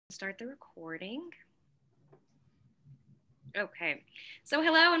Start the recording. Okay, so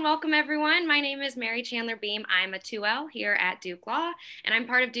hello and welcome everyone. My name is Mary Chandler Beam. I'm a 2L here at Duke Law, and I'm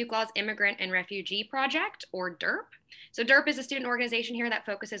part of Duke Law's Immigrant and Refugee Project, or DIRP. So DIRP is a student organization here that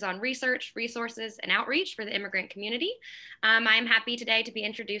focuses on research, resources, and outreach for the immigrant community. I'm happy today to be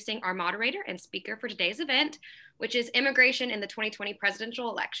introducing our moderator and speaker for today's event, which is immigration in the 2020 presidential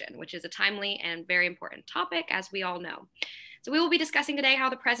election, which is a timely and very important topic, as we all know. So we will be discussing today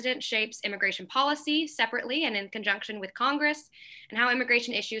how the president shapes immigration policy separately and in conjunction with Congress, and how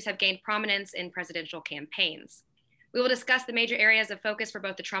immigration issues have gained prominence in presidential campaigns. We will discuss the major areas of focus for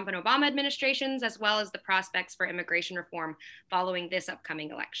both the Trump and Obama administrations, as well as the prospects for immigration reform following this upcoming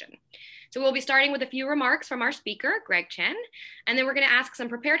election. So we'll be starting with a few remarks from our speaker, Greg Chen, and then we're going to ask some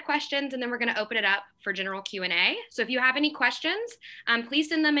prepared questions, and then we're going to open it up for general Q&A. So if you have any questions, please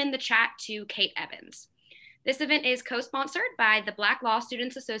send them in the chat to Kate Evans. This event is co-sponsored by the Black Law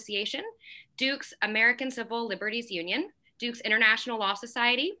Students Association, Duke's American Civil Liberties Union, Duke's International Law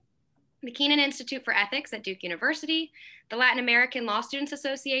Society, the Keenan Institute for Ethics at Duke University, the Latin American Law Students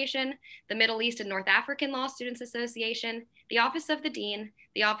Association, the Middle East and North African Law Students Association, the Office of the Dean,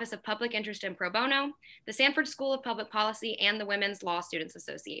 the Office of Public Interest and Pro Bono, the Sanford School of Public Policy, and the Women's Law Students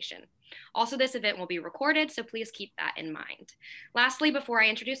Association. Also, this event will be recorded, so please keep that in mind. Lastly, before I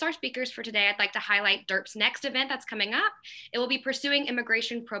introduce our speakers for today, I'd like to highlight DIRP's next event that's coming up. It will be pursuing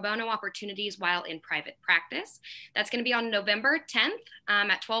immigration pro bono opportunities while in private practice. That's going to be on November 10th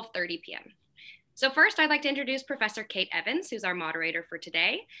at 12:30 p.m. So first, I'd like to introduce Professor Kate Evans, who's our moderator for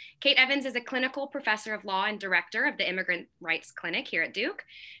today. Kate Evans is a clinical professor of law and director of the Immigrant Rights Clinic here at Duke.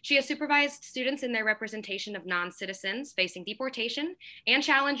 She has supervised students in their representation of non-citizens facing deportation and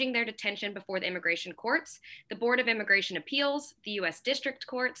challenging their detention before the immigration courts, the Board of Immigration Appeals, the U.S. District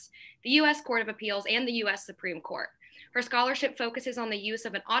Courts, the U.S. Court of Appeals, and the U.S. Supreme Court. Her scholarship focuses on the use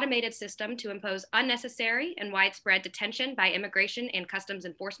of an automated system to impose unnecessary and widespread detention by immigration and customs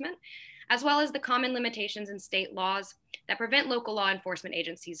enforcement, as well as the common limitations in state laws that prevent local law enforcement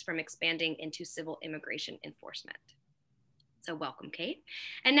agencies from expanding into civil immigration enforcement. So welcome, Kate.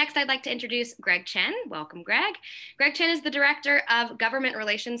 And next, I'd like to introduce Greg Chen. Welcome, Greg. Greg Chen is the Director of Government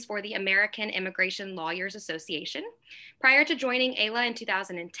Relations for the American Immigration Lawyers Association. Prior to joining AILA in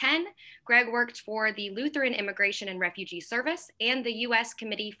 2010, Greg worked for the Lutheran Immigration and Refugee Service and the U.S.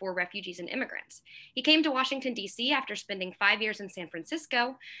 Committee for Refugees and Immigrants. He came to Washington, D.C. after spending 5 years in San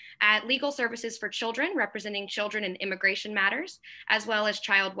Francisco at Legal Services for Children, representing children in immigration matters, as well as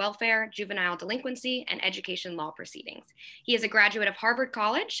child welfare, juvenile delinquency, and education law proceedings. He is a graduate of Harvard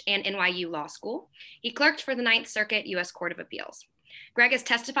College and NYU Law School. He clerked for the Ninth Circuit U.S. Court of Appeals. Greg has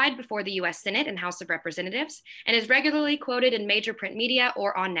testified before the U.S. Senate and House of Representatives and is regularly quoted in major print media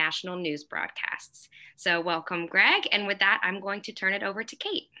or on national news broadcasts. So welcome, Greg. And with that, I'm going to turn it over to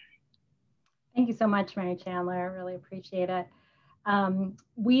Kate. Thank you so much, Mary Chandler. I really appreciate it.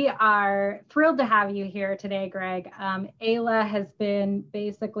 We are thrilled to have you here today, Greg. AILA has been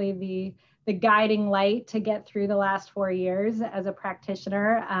basically the guiding light to get through the last 4 years as a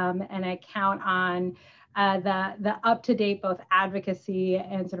practitioner, and I count on the up-to-date both advocacy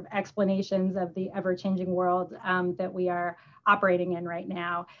and sort of explanations of the ever-changing world that we are operating in right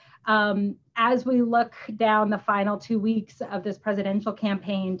now. As we look down the final 2 weeks of this presidential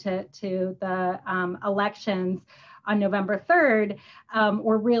campaign to the elections on November 3rd,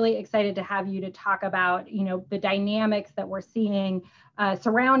 we're really excited to have you to talk about, the dynamics that we're seeing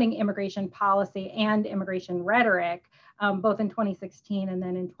surrounding immigration policy and immigration rhetoric, both in 2016 and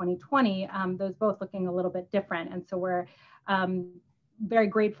then in 2020, those both looking a little bit different. And so we're very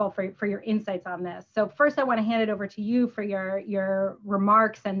grateful for your insights on this. So first, I want to hand it over to you for your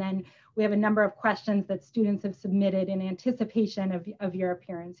remarks, and then we have a number of questions that students have submitted in anticipation of your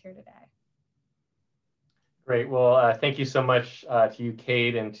appearance here today. Great. Well, thank you so much to you,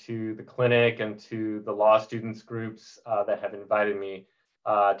 Kate, and to the clinic and to the law students groups that have invited me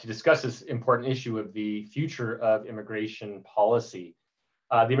to discuss this important issue of the future of immigration policy.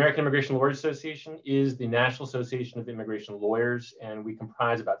 The American Immigration Lawyers Association is the National Association of Immigration Lawyers, and we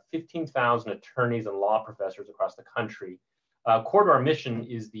comprise about 15,000 attorneys and law professors across the country. Core to our mission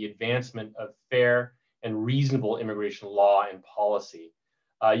is the advancement of fair and reasonable immigration law and policy.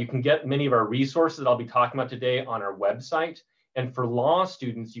 You can get many of our resources that I'll be talking about today on our website. And for law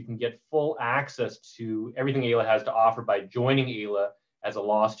students, you can get full access to everything AILA has to offer by joining AILA as a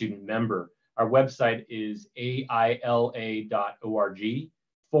law student member. Our website is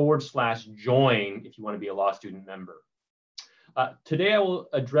aila.org/join if you want to be a law student member. Today, I will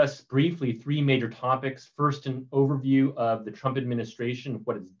address briefly 3 major topics. First, an overview of the Trump administration,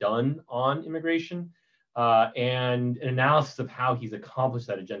 what it's done on immigration. and an analysis of how he's accomplished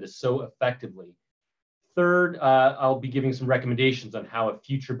that agenda so effectively. Third, I'll be giving some recommendations on how a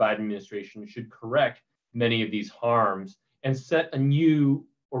future Biden administration should correct many of these harms and set a new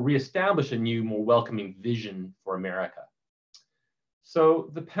or reestablish a new, more welcoming vision for America. So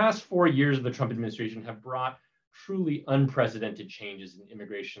the past 4 years of the Trump administration have brought truly unprecedented changes in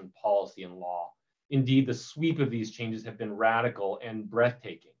immigration policy and law. Indeed, the sweep of these changes have been radical and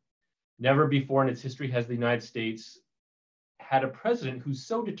breathtaking. Never before in its history has the United States had a president who's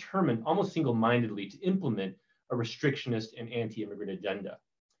so determined, almost single-mindedly, to implement a restrictionist and anti-immigrant agenda.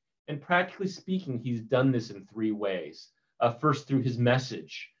 And practically speaking, he's done this in 3 ways. First, through his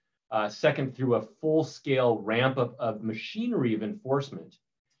message. Second, through a full-scale ramp-up of machinery of enforcement.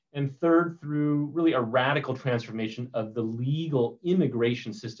 And third, through really a radical transformation of the legal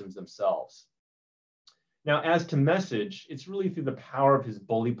immigration systems themselves. Now, as to message, it's really through the power of his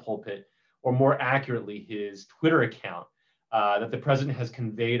bully pulpit, or more accurately, his Twitter account, that the president has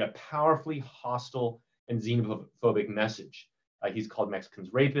conveyed a powerfully hostile and xenophobic message. He's called Mexicans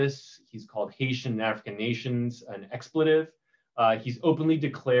rapists. He's called Haitian and African nations an expletive. He's openly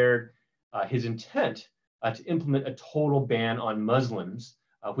declared his intent to implement a total ban on Muslims,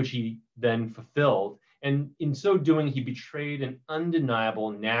 which he then fulfilled. And in so doing, he betrayed an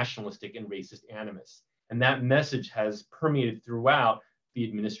undeniable nationalistic and racist animus. And that message has permeated throughout the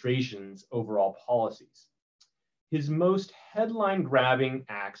administration's overall policies. His most headline-grabbing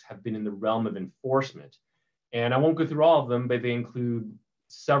acts have been in the realm of enforcement. And I won't go through all of them, but they include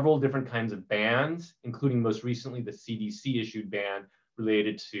several different kinds of bans, including most recently the CDC-issued ban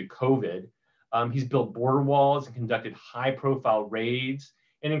related to COVID. He's built border walls and conducted high-profile raids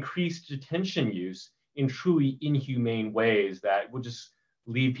and increased detention use in truly inhumane ways that will just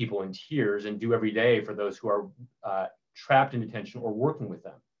leave people in tears and do every day for those who are trapped in detention or working with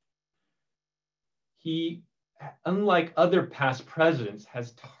them. He, unlike other past presidents,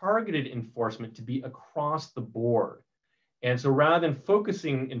 has targeted enforcement to be across the board. And so rather than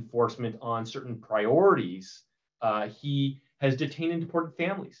focusing enforcement on certain priorities, he has detained and deported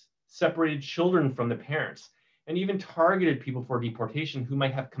families, separated children from the parents, and even targeted people for deportation who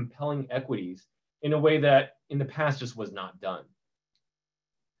might have compelling equities in a way that in the past just was not done.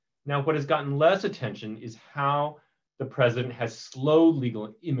 Now, what has gotten less attention is how the president has slowed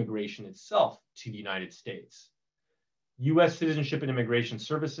legal immigration itself to the United States. US Citizenship and Immigration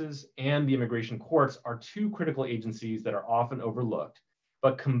Services and the immigration courts are 2 critical agencies that are often overlooked,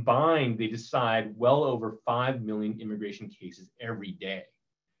 but combined, they decide well over 5 million immigration cases every day.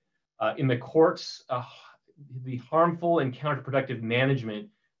 In the courts, the harmful and counterproductive management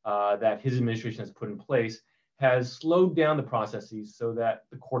that his administration has put in place has slowed down the processes so that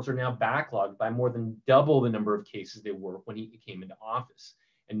the courts are now backlogged by more than double the number of cases they were when he came into office.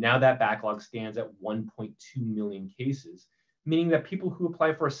 And now that backlog stands at 1.2 million cases, meaning that people who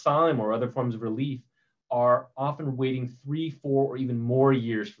apply for asylum or other forms of relief are often waiting 3, 4, or even more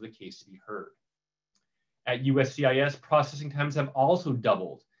years for the case to be heard. At USCIS, processing times have also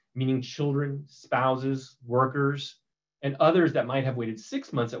doubled, meaning children, spouses, workers, and others that might have waited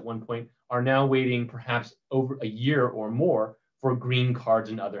 6 months at one point are now waiting perhaps over a year or more for green cards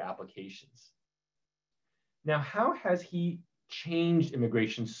and other applications. Now, how has he changed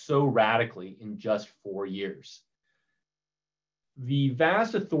immigration so radically in just 4 years? The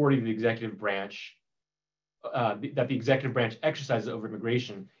vast authority of the executive branch, that the executive branch exercises over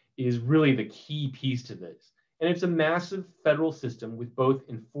immigration, is really the key piece to this. And it's a massive federal system with both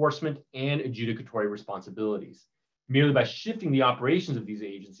enforcement and adjudicatory responsibilities. Merely by shifting the operations of these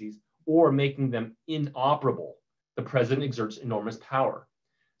agencies or making them inoperable, the president exerts enormous power.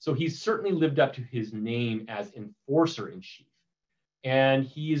 So he's certainly lived up to his name as enforcer in chief. And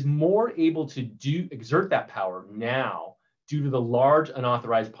he is more able to exert that power now due to the large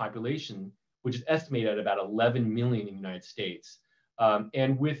unauthorized population, which is estimated at about 11 million in the United States.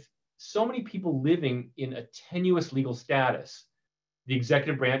 And with so many people living in a tenuous legal status, the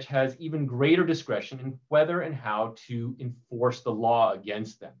executive branch has even greater discretion in whether and how to enforce the law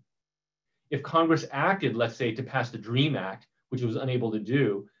against them. If Congress acted, let's say, to pass the DREAM Act, which it was unable to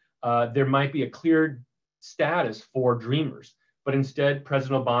do, there might be a clear status for Dreamers. But instead,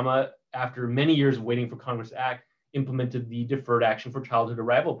 President Obama, after many years of waiting for Congress to act, implemented the Deferred Action for Childhood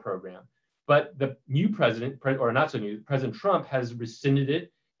Arrival program. But the new president, or not so new, President Trump has rescinded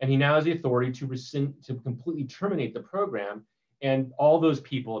it, and he now has the authority to completely terminate the program, and all those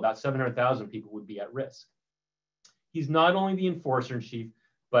people, about 700,000 people, would be at risk. He's not only the enforcer in chief,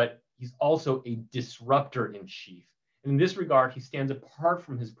 but he's also a disruptor in chief. And in this regard, he stands apart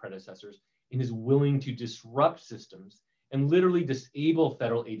from his predecessors and is willing to disrupt systems and literally disable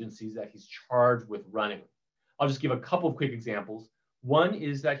federal agencies that he's charged with running. I'll just give a couple of quick examples. One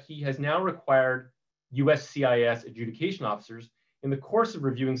is that he has now required USCIS adjudication officers in the course of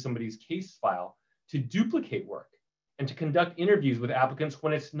reviewing somebody's case file to duplicate work and to conduct interviews with applicants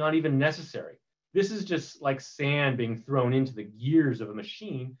when it's not even necessary. This is just like sand being thrown into the gears of a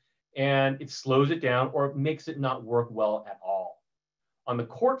machine, and it slows it down or it makes it not work well at all. On the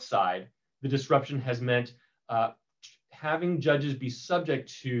court side, the disruption has meant having judges be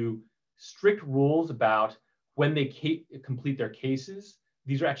subject to strict rules about when they complete their cases.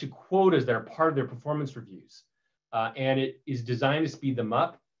 These are actually quotas that are part of their performance reviews. And it is designed to speed them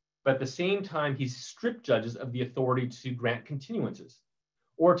up. But at the same time, he's stripped judges of the authority to grant continuances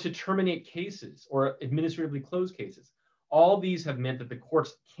or to terminate cases or administratively close cases. All these have meant that the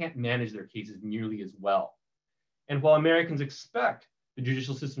courts can't manage their cases nearly as well. And while Americans expect the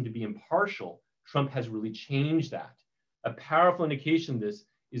judicial system to be impartial, Trump has really changed that. A powerful indication of this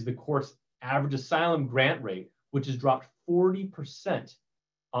is the court's average asylum grant rate, which has dropped 40%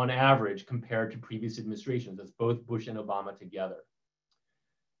 on average compared to previous administrations. That's both Bush and Obama together.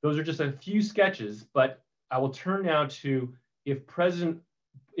 Those are just a few sketches, but I will turn now to if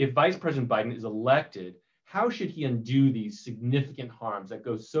Vice President Biden is elected, how should he undo these significant harms that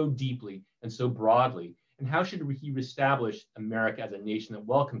go so deeply and so broadly? And how should he reestablish America as a nation that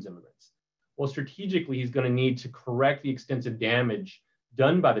welcomes immigrants? Well, strategically, he's going to need to correct the extensive damage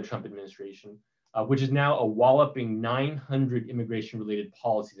done by the Trump administration, which is now a walloping 900 immigration-related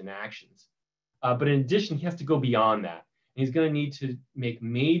policies and actions. But in addition, he has to go beyond that. And he's going to need to make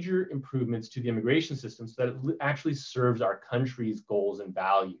major improvements to the immigration system so that it actually serves our country's goals and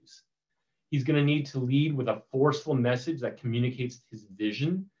values. He's going to need to lead with a forceful message that communicates his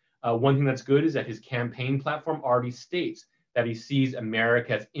vision. One thing that's good is that his campaign platform already states that he sees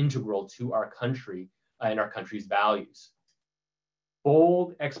America as integral to our country and our country's values.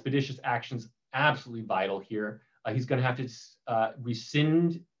 Bold, expeditious actions, absolutely vital here. He's going to have to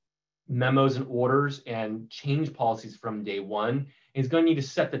rescind memos and orders and change policies from day one. And he's going to need to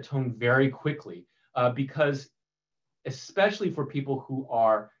set the tone very quickly because especially for people who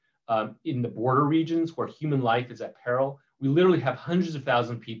are in the border regions where human life is at peril, we literally have hundreds of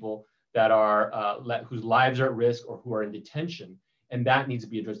thousands of people that are whose lives are at risk or who are in detention, and that needs to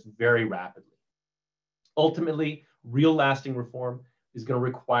be addressed very rapidly. Ultimately, real lasting reform is going to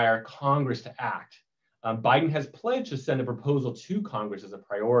require Congress to act. Biden has pledged to send a proposal to Congress as a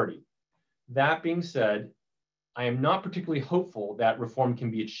priority. That being said, I am not particularly hopeful that reform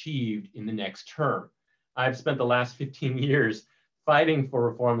can be achieved in the next term. I've spent the last 15 years fighting for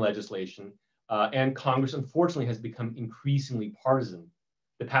reform legislation, and Congress, unfortunately, has become increasingly partisan.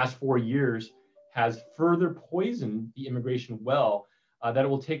 The past 4 years has further poisoned the immigration well that it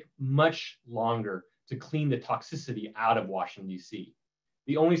will take much longer to clean the toxicity out of Washington, D.C.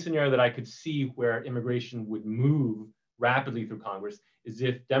 The only scenario that I could see where immigration would move rapidly through Congress is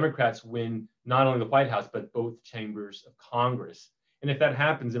if Democrats win not only the White House, but both chambers of Congress. And if that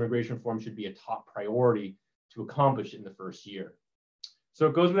happens, immigration reform should be a top priority to accomplish in the first year. So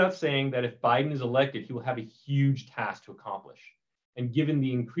it goes without saying that if Biden is elected, he will have a huge task to accomplish. And given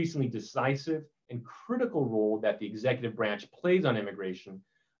the increasingly decisive and critical role that the executive branch plays on immigration,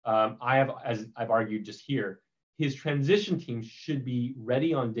 as I've argued just here, his transition team should be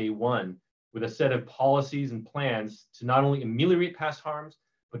ready on day one with a set of policies and plans to not only ameliorate past harms,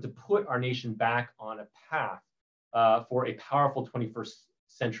 but to put our nation back on a path for a powerful 21st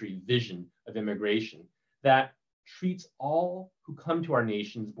century vision of immigration that treats all who come to our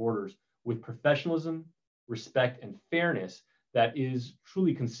nation's borders with professionalism, respect, and fairness that is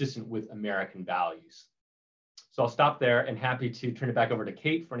truly consistent with American values. So I'll stop there and happy to turn it back over to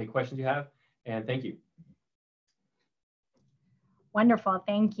Kate for any questions you have. And thank you. Wonderful,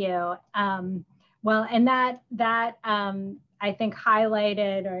 thank you. Well, and that I think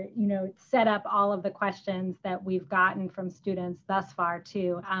highlighted or set up all of the questions that we've gotten from students thus far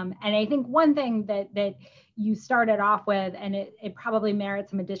too. And I think one thing that you started off with, and it probably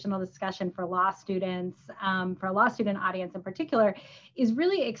merits some additional discussion for law students, for a law student audience in particular, is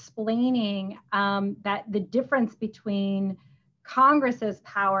really explaining that the difference between Congress's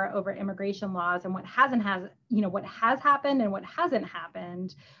power over immigration laws and what has happened and what hasn't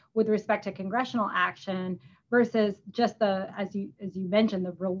happened with respect to congressional action versus just as you mentioned,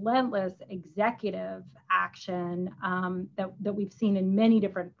 the relentless executive action that we've seen in many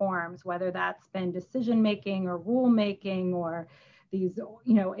different forms, whether that's been decision making or rule making or these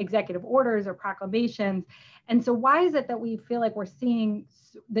executive orders or proclamations. And so why is it that we feel like we're seeing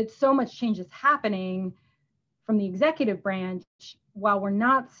that so much change is happening the executive branch, while we're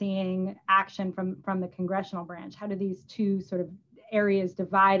not seeing action from the congressional branch? How do these two sort of areas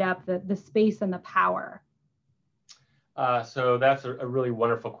divide up the space and the power? So that's a really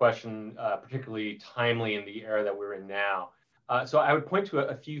wonderful question, particularly timely in the era that we're in now. So I would point to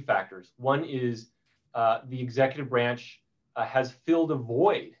a few factors. One is the executive branch has filled a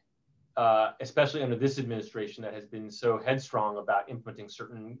void, especially under this administration that has been so headstrong about implementing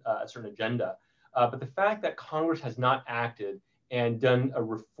a certain agenda. But the fact that Congress has not acted and done a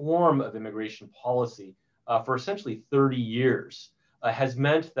reform of immigration policy for essentially 30 years has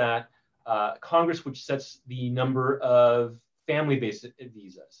meant that Congress, which sets the number of family-based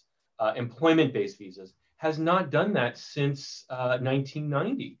visas, employment-based visas, has not done that since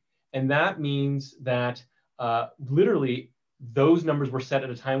 1990. And that means that literally those numbers were set at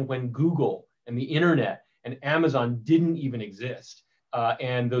a time when Google and the internet and Amazon didn't even exist.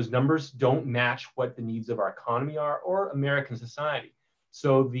 And those numbers don't match what the needs of our economy are or American society.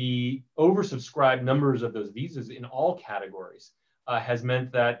 So the oversubscribed numbers of those visas in all categories has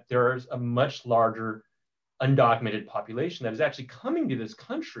meant that there's a much larger undocumented population that is actually coming to this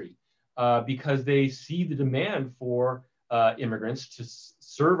country because they see the demand for immigrants to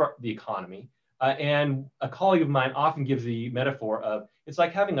serve the economy. And a colleague of mine often gives the metaphor of it's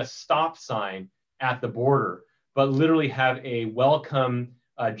like having a stop sign at the border, but literally have a welcome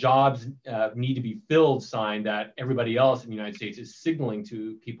jobs need to be filled sign that everybody else in the United States is signaling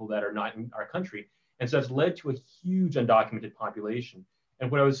to people that are not in our country. And so that's led to a huge undocumented population.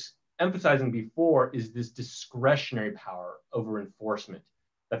 And what I was emphasizing before is this discretionary power over enforcement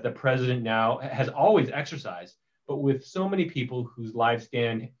that the president now has always exercised, but with so many people whose lives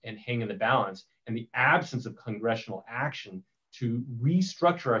stand and hang in the balance, and the absence of congressional action to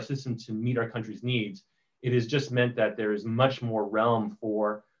restructure our system to meet our country's needs, it has just meant that there is much more realm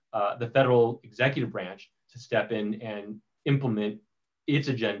for the federal executive branch to step in and implement its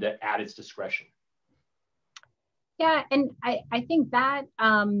agenda at its discretion. Yeah, and I think that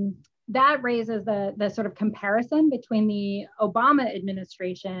that raises the sort of comparison between the Obama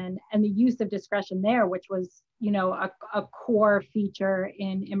administration and the use of discretion there, which was, you know, a core feature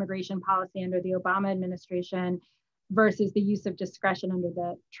in immigration policy under the Obama administration, versus the use of discretion under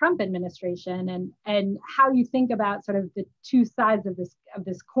the Trump administration, and how you think about sort of the two sides of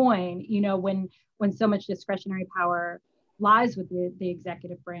this coin, you know, when so much discretionary power lies with the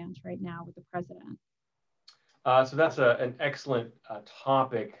executive branch right now with the president. So that's an excellent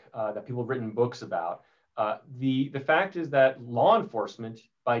topic that people have written books about. The fact is that law enforcement,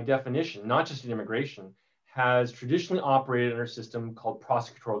 by definition, not just in immigration, has traditionally operated under a system called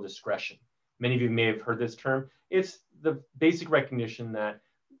prosecutorial discretion. Many of you may have heard this term. It's the basic recognition that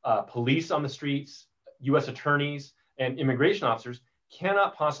police on the streets, US attorneys, and immigration officers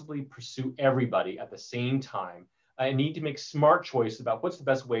cannot possibly pursue everybody at the same time and need to make smart choices about what's the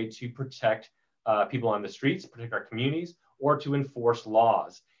best way to protect people on the streets, protect our communities, or to enforce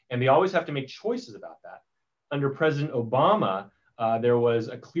laws. And they always have to make choices about that. Under President Obama, there was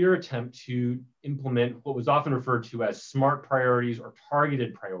a clear attempt to implement what was often referred to as smart priorities or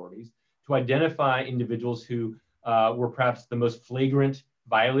targeted priorities to identify individuals who were perhaps the most flagrant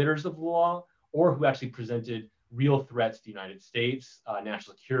violators of the law, or who actually presented real threats to the United States,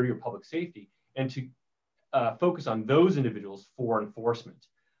 national security, or public safety, and to focus on those individuals for enforcement.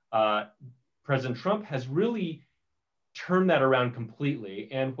 President Trump has really turned that around completely.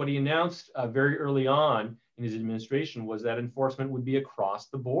 And what he announced very early on in his administration was that enforcement would be across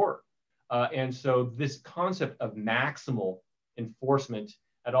the board. And so this concept of maximal enforcement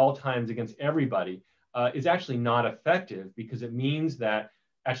at all times against everybody is actually not effective, because it means that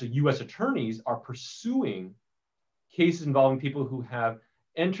actually US attorneys are pursuing cases involving people who have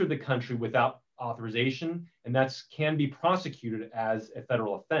entered the country without authorization, and that can be prosecuted as a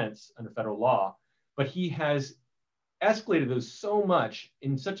federal offense under federal law. But he has escalated those so much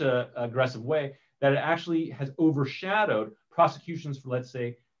in such an aggressive way that it actually has overshadowed prosecutions for, let's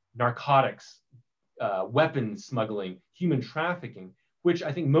say, narcotics, weapons smuggling, human trafficking, which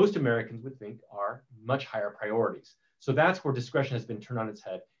I think most Americans would think are much higher priorities. So that's where discretion has been turned on its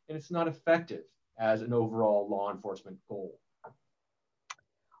head, and it's not effective as an overall law enforcement goal.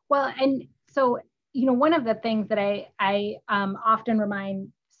 Well, and so, you know, one of the things that I often remind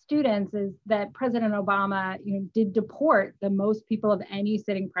students is that President Obama, you know, did deport the most people of any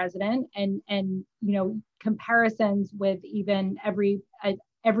sitting president, and you know, comparisons with even every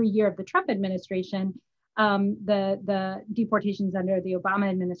year of the Trump administration, the deportations under the Obama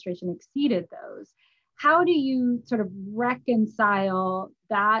administration exceeded those. How do you sort of reconcile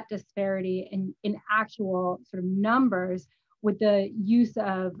that disparity in actual sort of numbers with the use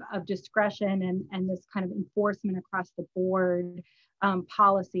of discretion and this kind of enforcement across the board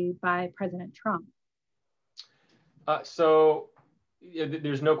policy by President Trump? So yeah,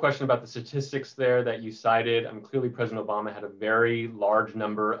 there's no question about the statistics there that you cited. Clearly, President Obama had a very large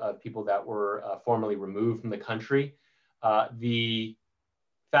number of people that were formally removed from the country. The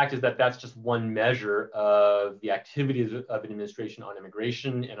fact is that that's just one measure of the activities of an administration on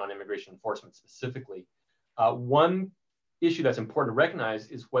immigration and on immigration enforcement specifically. One issue that's important to recognize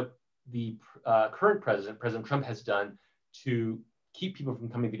is what the current president, President Trump, has done to keep people from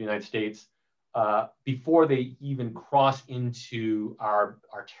coming to the United States before they even cross into our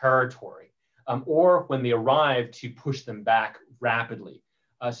territory, or when they arrive, to push them back rapidly.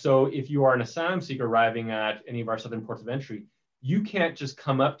 So if you are an asylum seeker arriving at any of our southern ports of entry, you can't just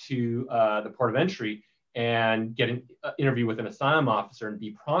come up to the port of entry and get an interview with an asylum officer and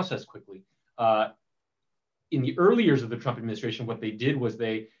be processed quickly. In the early years of the Trump administration, what they did was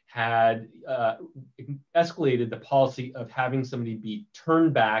they had escalated the policy of having somebody be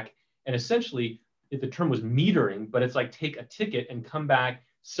turned back, and essentially, the term was metering, but it's like take a ticket and come back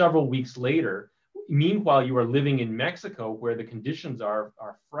several weeks later. Meanwhile, you are living in Mexico, where the conditions are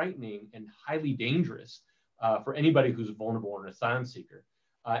frightening and highly dangerous for anybody who's vulnerable or an asylum seeker.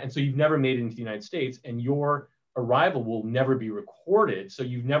 And so you've never made it into the United States, and your arrival will never be recorded. So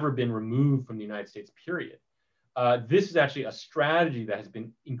you've never been removed from the United States, period. This is actually a strategy that has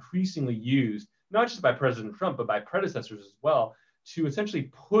been increasingly used, not just by President Trump, but by predecessors as well, to essentially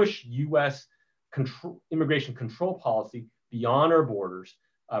push US immigration control policy beyond our borders.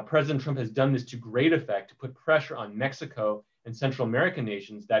 President Trump has done this to great effect to put pressure on Mexico and Central American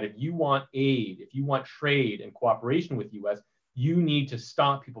nations that if you want aid, if you want trade and cooperation with US, you need to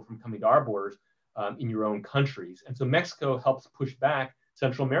stop people from coming to our borders in your own countries. And so Mexico helps push back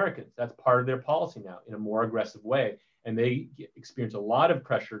Central Americans. That's part of their policy now in a more aggressive way. And they experience a lot of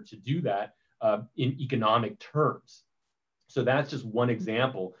pressure to do that in economic terms. So that's just one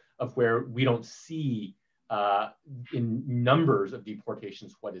example of where we don't see in numbers of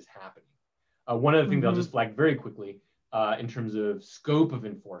deportations what is happening. One other thing that I'll just flag very quickly in terms of scope of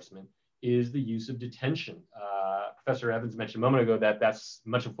enforcement is the use of detention. Professor Evans mentioned a moment ago that that's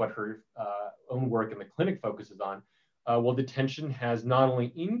much of what her own work in the clinic focuses on. Well, detention has not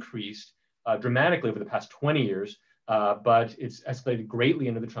only increased dramatically over the past 20 years, but it's escalated greatly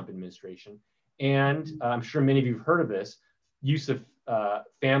under the Trump administration. And I'm sure many of you have heard of this. Use of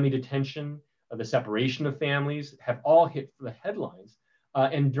family detention, the separation of families have all hit the headlines.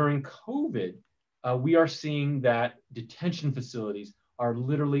 And during COVID, we are seeing that detention facilities are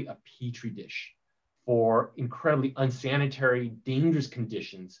literally a petri dish for incredibly unsanitary, dangerous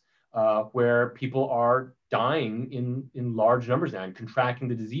conditions where people are dying in large numbers now and contracting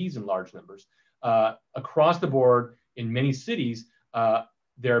the disease in large numbers. Across the board, in many cities,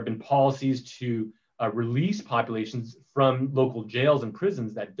 there have been policies to release populations from local jails and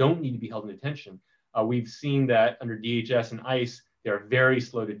prisons that don't need to be held in detention. We've seen that under DHS and ICE, they're very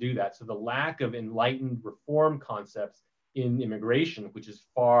slow to do that. So the lack of enlightened reform concepts in immigration, which is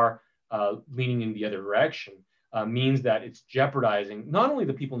far leaning in the other direction, means that it's jeopardizing not only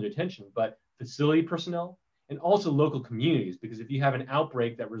the people in detention, but facility personnel and also local communities. Because if you have an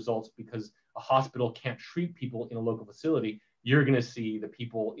outbreak that results because a hospital can't treat people in a local facility, you're going to see the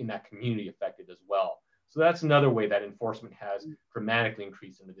people in that community affected as well. So that's another way that enforcement has dramatically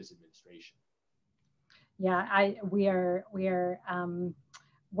increased under this administration. Yeah, we are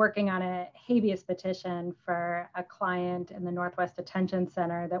working on a habeas petition for a client in the Northwest Detention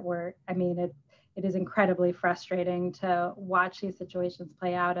Center that it is incredibly frustrating to watch these situations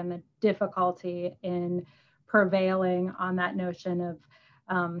play out and the difficulty in prevailing on that notion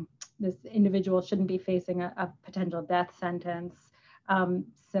of this individual shouldn't be facing a potential death sentence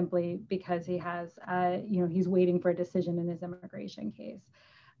simply because he has, he's waiting for a decision in his immigration case.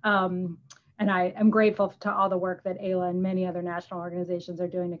 And I am grateful to all the work that AILA and many other national organizations are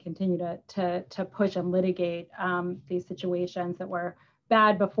doing to continue to push and litigate these situations that were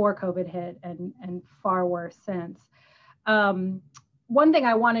bad before COVID hit and far worse since. One thing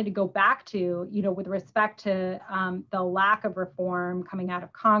I wanted to go back to, with respect to the lack of reform coming out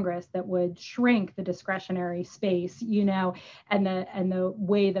of Congress that would shrink the discretionary space, and the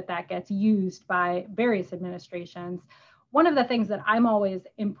way that gets used by various administrations. One of the things that I'm always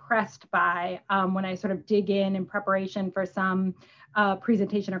impressed by when I sort of dig in preparation for some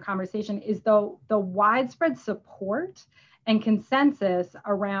presentation or conversation is the widespread support and consensus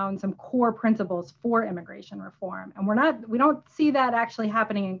around some core principles for immigration reform. And we don't see that actually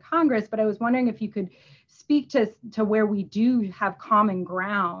happening in Congress, but I was wondering if you could speak to where we do have common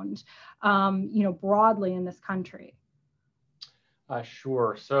ground, broadly in this country.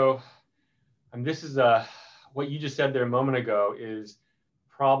 Sure. So this is what you just said there a moment ago is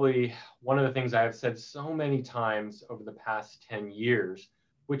probably one of the things I have said so many times over the past 10 years,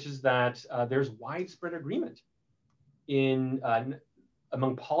 which is that there's widespread agreement in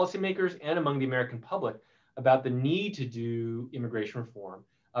among policymakers and among the American public about the need to do immigration reform,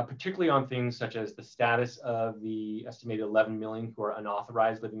 particularly on things such as the status of the estimated 11 million who are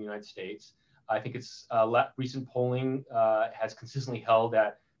unauthorized living in the United States. I think it's recent polling has consistently held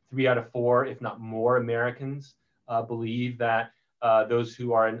that 3 out of 4, if not more, Americans believe that those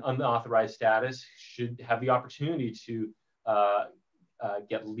who are in unauthorized status should have the opportunity to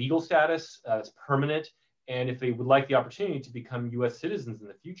get legal status that's permanent, and if they would like the opportunity to become US citizens in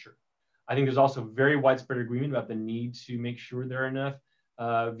the future. I think there's also very widespread agreement about the need to make sure there are enough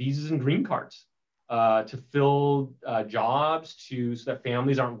visas and green cards to fill jobs so that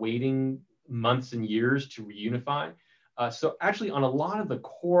families aren't waiting months and years to reunify. So actually on a lot of the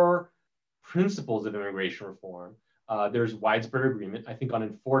core principles of immigration reform, there's widespread agreement. I think on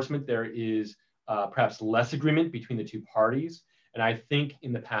enforcement, there is perhaps less agreement between the two parties. And I think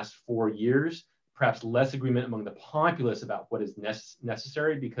in the past 4 years, perhaps less agreement among the populace about what is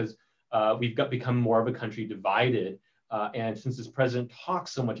necessary because we've become more of a country divided. And since this president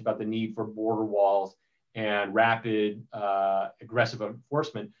talks so much about the need for border walls and rapid, aggressive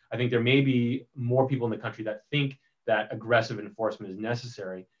enforcement, I think there may be more people in the country that think that aggressive enforcement is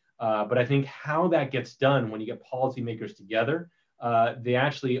necessary. But I think how that gets done when you get policymakers together, they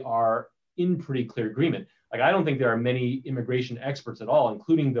actually are in pretty clear agreement. Like, I don't think there are many immigration experts at all,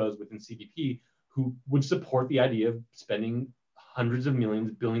 including those within CBP, who would support the idea of spending hundreds of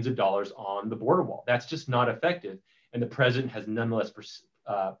millions, billions of dollars on the border wall. That's just not effective. And the president has nonetheless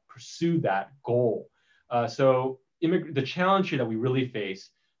pursued that goal. So the challenge here that we really face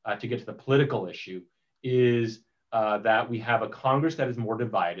to get to the political issue is that we have a Congress that is more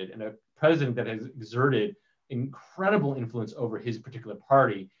divided and a president that has exerted incredible influence over his particular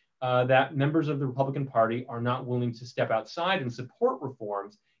party, that members of the Republican Party are not willing to step outside and support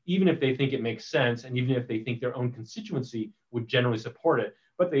reforms, even if they think it makes sense and even if they think their own constituency would generally support it.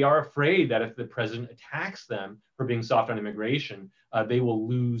 But they are afraid that if the president attacks them for being soft on immigration, they will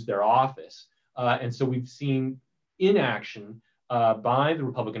lose their office. And so we've seen inaction by the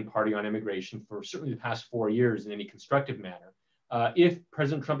Republican Party on immigration for certainly the past 4 years in any constructive manner. If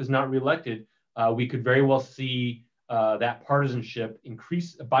President Trump is not reelected, we could very well see that bipartisanship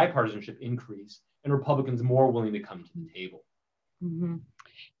increase, and Republicans more willing to come to the table. Mm-hmm.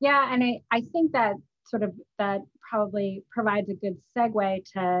 Yeah, and I think that that probably provides a good segue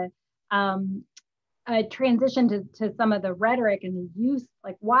to a transition to some of the rhetoric and the use,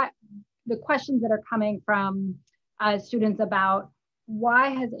 like what the questions that are coming from students about why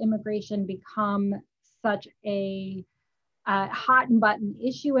has immigration become such a hot and button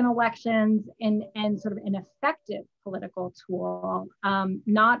issue in elections and sort of an effective political tool,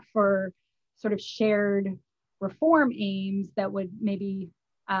 not for sort of shared reform aims that would maybe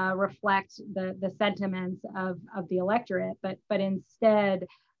reflect the sentiments of the electorate, but instead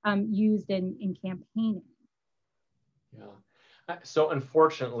used in campaigning. Yeah. So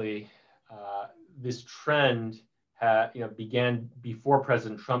unfortunately, this trend began before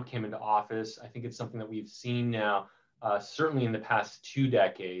President Trump came into office. I think it's something that we've seen now, certainly in the past 2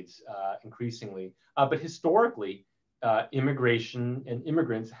 decades, increasingly. But historically, immigration and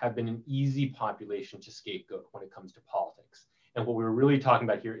immigrants have been an easy population to scapegoat when it comes to politics. And what we're really talking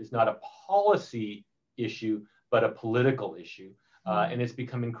about here is not a policy issue, but a political issue. And it's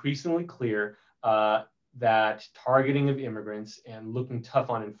become increasingly clear that targeting of immigrants and looking tough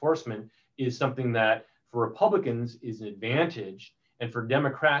on enforcement is something that for Republicans is an advantage, and for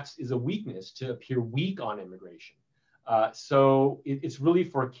Democrats is a weakness, to appear weak on immigration. So it's really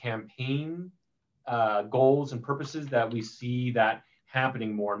for campaign goals and purposes that we see that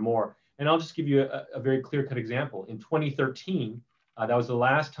happening more and more. And I'll just give you a very clear-cut example. In 2013, that was the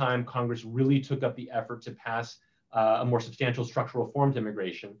last time Congress really took up the effort to pass a more substantial structural reform to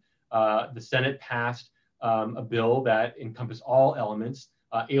immigration. The Senate passed a bill that encompassed all elements.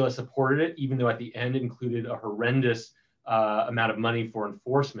 AILA supported it, even though at the end it included a horrendous amount of money for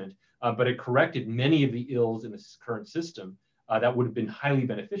enforcement, but it corrected many of the ills in this current system that would have been highly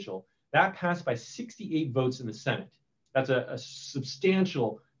beneficial. That passed by 68 votes in the Senate. That's a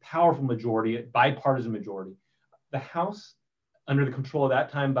substantial, powerful majority, a bipartisan majority. The House, under the control at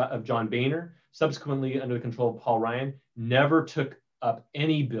that time of John Boehner, subsequently under the control of Paul Ryan, never took up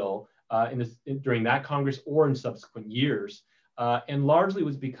any bill during that Congress or in subsequent years. And largely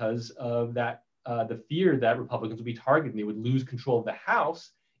was because of that, the fear that Republicans would be targeted. They would lose control of the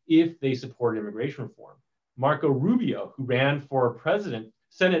House if they supported immigration reform. Marco Rubio, who ran for president,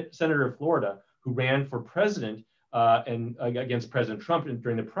 senator of Florida, who ran for president and against President Trump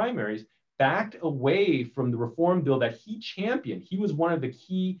during the primaries, backed away from the reform bill that he championed. He was one of the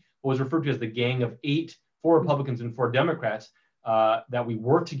key, what was referred to as the gang of 8, 4 Republicans and 4 Democrats that we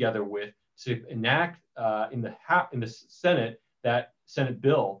worked together with to enact in the Senate that Senate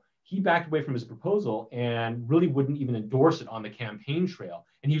bill. He backed away from his proposal and really wouldn't even endorse it on the campaign trail.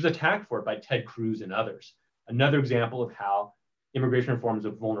 And he was attacked for it by Ted Cruz and others. Another example of how immigration reform is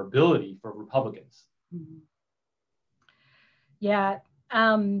a vulnerability for Republicans. Mm-hmm. Yeah.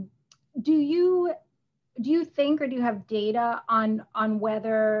 Do you think, or do you have data on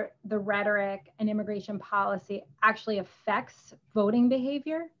whether the rhetoric and immigration policy actually affects voting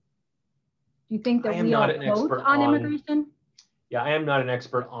behavior? Do you think that we all vote on immigration? Yeah, I am not an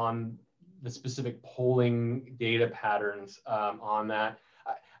expert on the specific polling data patterns on that.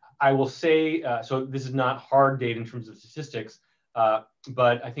 I will say, so this is not hard data in terms of statistics,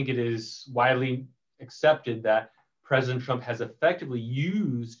 but I think it is widely accepted that President Trump has effectively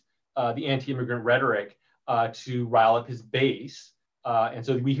used the anti-immigrant rhetoric to rile up his base. And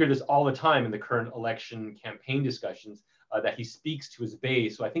so we hear this all the time in the current election campaign discussions that he speaks to his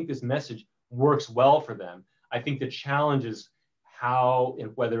base. So I think this message works well for them. I think the challenge is how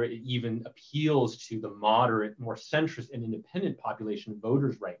and whether it even appeals to the moderate, more centrist and independent population of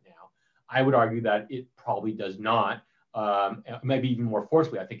voters right now. I would argue that it probably does not, maybe even more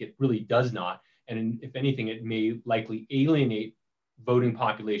forcefully, I think it really does not. And if anything, it may likely alienate voting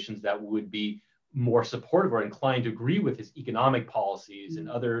populations that would be more supportive or inclined to agree with his economic policies and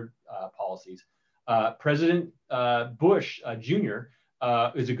other policies. President Bush Jr.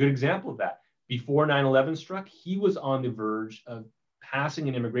 Is a good example of that. Before 9/11 struck, he was on the verge of passing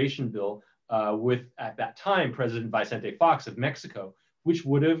an immigration bill with, at that time, President Vicente Fox of Mexico, which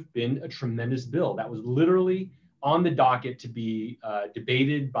would have been a tremendous bill. That was literally on the docket to be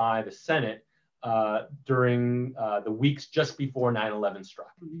debated by the Senate during the weeks just before 9/11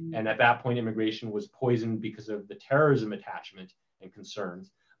 struck. Mm-hmm. And at that point, immigration was poisoned because of the terrorism attachment and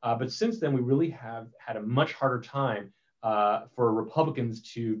concerns. But since then, we really have had a much harder time for Republicans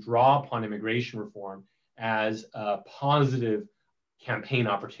to draw upon immigration reform as a positive campaign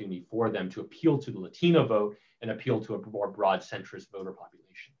opportunity for them to appeal to the Latino vote and appeal to a more broad centrist voter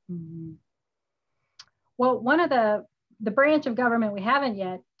population. Mm-hmm. Well, one of the branch of government we haven't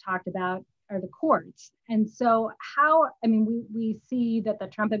yet talked about are the courts. And so we see that the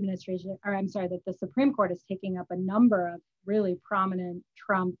Trump administration, that the Supreme Court is taking up a number of really prominent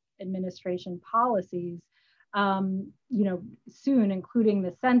Trump administration policies, soon, including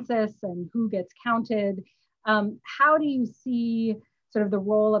the census and who gets counted. How do you see sort of the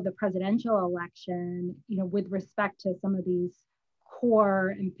role of the presidential election, with respect to some of these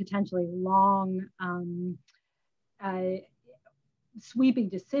core and potentially long sweeping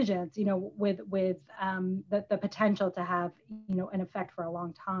decisions, with the potential to have, an effect for a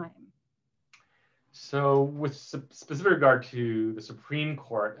long time? So with specific regard to the Supreme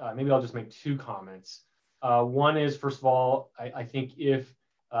Court, maybe I'll just make 2 comments. One is, first of all, I think if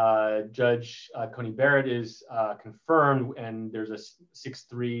Judge Coney Barrett is confirmed and there's a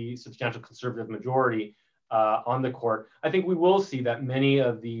 6-3 substantial conservative majority on the court, I think we will see that many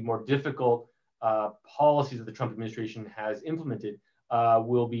of the more difficult policies that the Trump administration has implemented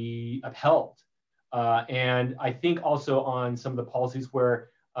will be upheld. And I think also on some of the policies where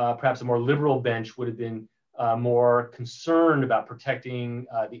perhaps a more liberal bench would have been more concerned about protecting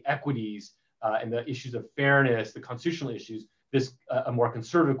the equities and the issues of fairness, the constitutional issues, a more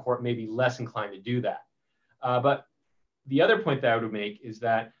conservative court may be less inclined to do that. But the other point that I would make is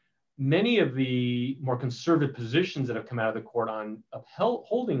that many of the more conservative positions that have come out of the court on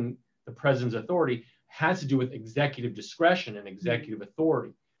upholding the president's authority has to do with executive discretion and executive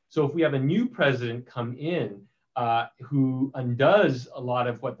authority. So if we have a new president come in who undoes a lot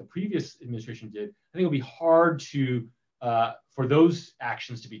of what the previous administration did, I think it'll be hard to for those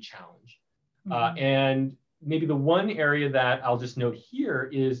actions to be challenged. Mm-hmm. And maybe the one area that I'll just note here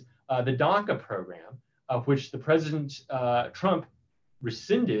is the DACA program, of which the President Trump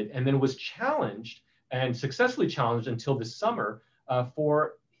rescinded and then was challenged and successfully challenged until this summer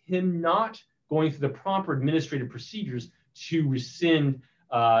for him not going through the proper administrative procedures to rescind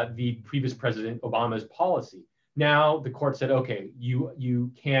the previous President Obama's policy. Now the court said, okay,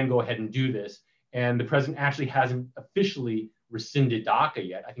 you can go ahead and do this. And the president actually hasn't officially rescinded DACA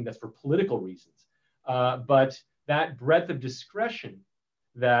yet. I think that's for political reasons. But that breadth of discretion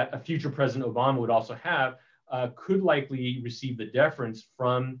that a future President Obama would also have could likely receive the deference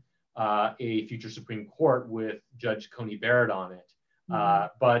from a future Supreme Court with Judge Coney Barrett on it.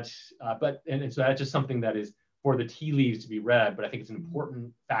 And so that's just something that is for the tea leaves to be read, but I think it's an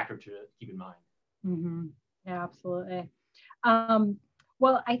important factor to keep in mind. Mm-hmm. Yeah, absolutely.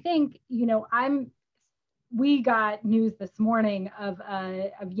 Well, I think, we got news this morning of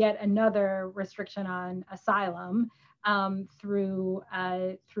yet another restriction on asylum through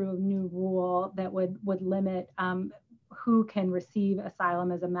a new rule that would limit who can receive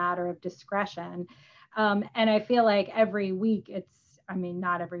asylum as a matter of discretion. And I feel like every week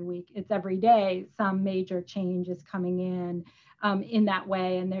not every week, it's every day, some major change is coming in that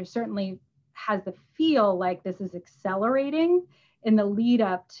way. And there certainly has the feel like this is accelerating in the lead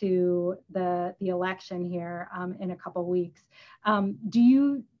up to the election here in a couple of weeks. Do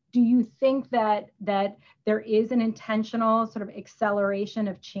you think that there is an intentional sort of acceleration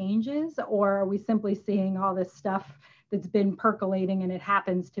of changes, or are we simply seeing all this stuff that's been percolating and it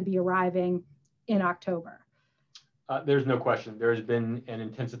happens to be arriving in October? There's no question. There's been an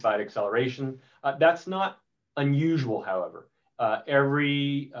intensified acceleration. That's not unusual, however.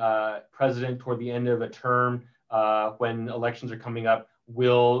 Every president toward the end of a term, when elections are coming up,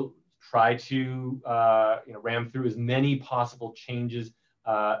 will try to ram through as many possible changes,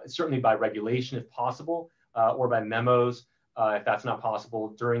 certainly by regulation if possible, or by memos if that's not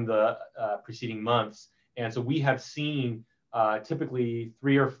possible during the preceding months. And so we have seen typically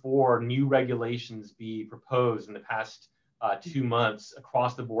 3 or 4 new regulations be proposed in the past 2 months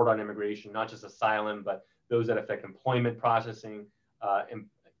across the board on immigration, not just asylum, but those that affect employment processing,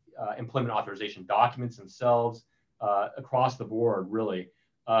 employment authorization documents themselves, across the board, really.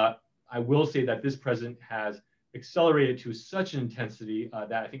 I will say that this president has accelerated to such an intensity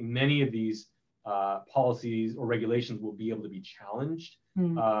that I think many of these policies or regulations will be able to be challenged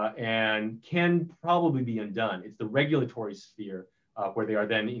and can probably be undone. It's the regulatory sphere where they are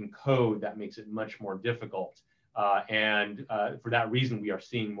then in code that makes it much more difficult. And for that reason, we are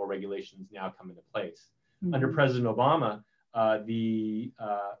seeing more regulations now come into place. Under President Obama, the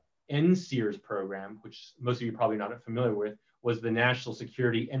NSEERS program, which most of you probably not familiar with, was the National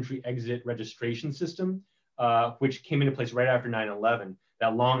Security Entry-Exit Registration System, which came into place right after 9/11.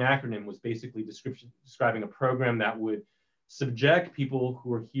 That long acronym was basically describing a program that would subject people who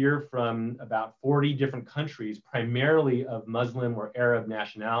were here from about 40 different countries, primarily of Muslim or Arab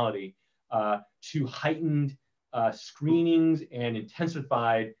nationality, to heightened screenings and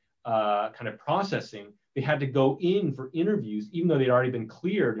intensified kind of processing. They had to go in for interviews, even though they'd already been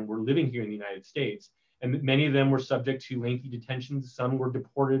cleared and were living here in the United States. And many of them were subject to lengthy detentions. Some were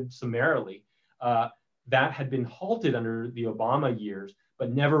deported summarily. That had been halted under the Obama years,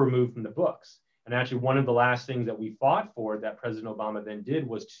 but never removed from the books. And actually, one of the last things that we fought for that President Obama then did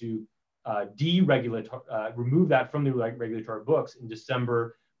was to remove that from the regulatory books in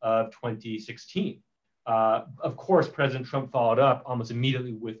December of 2016. Of course, President Trump followed up almost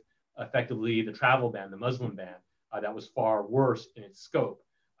immediately with effectively the travel ban, the Muslim ban, that was far worse in its scope.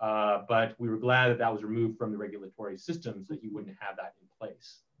 But we were glad that that was removed from the regulatory systems, that you wouldn't have that in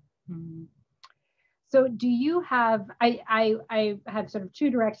place. Mm-hmm. So do you have, I have sort of 2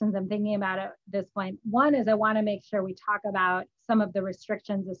 directions I'm thinking about at this point. One is I want to make sure we talk about some of the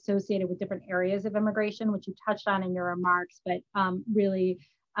restrictions associated with different areas of immigration, which you touched on in your remarks, but really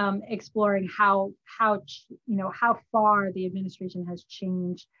exploring how far the administration has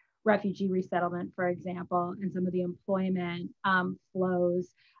changed refugee resettlement, for example, and some of the employment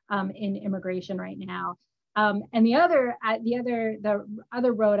flows in immigration right now. And the other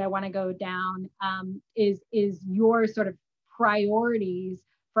road I want to go down is your sort of priorities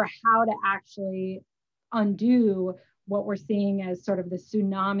for how to actually undo what we're seeing as sort of the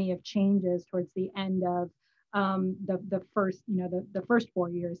tsunami of changes towards the end of the first 4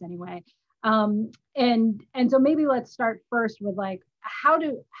 years anyway. And so maybe let's start first with like how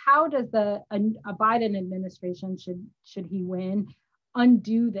does a Biden administration, should he win,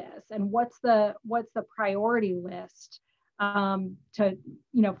 undo this, and what's the priority list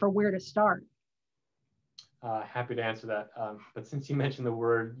for where to start? Happy to answer that. But since you mentioned the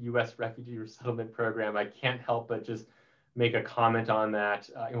word U.S. Refugee Resettlement Program, I can't help but just make a comment on that.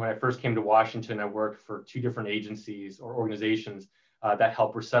 When I first came to Washington, I worked for 2 different agencies or organizations that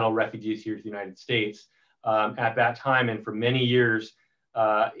help resettle refugees here to the United States. At that time, and for many years,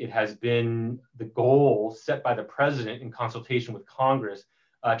 it has been the goal set by the president in consultation with Congress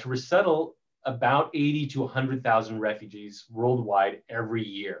to resettle about 80 to 100,000 refugees worldwide every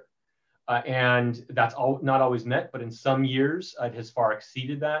year. And that's not always met, but in some years it has far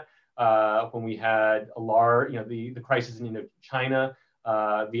exceeded that. When we had the crisis in Indochina,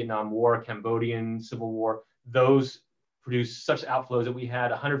 Vietnam War, Cambodian Civil War, those produced such outflows that we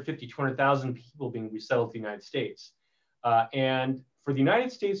had 150, 200,000 people being resettled to the United States. And for the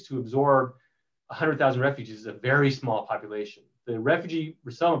United States to absorb 100,000 refugees is a very small population. The refugee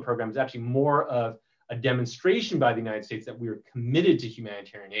resettlement program is actually more of a demonstration by the United States that we are committed to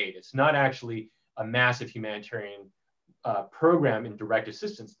humanitarian aid. It's not actually a massive humanitarian program in direct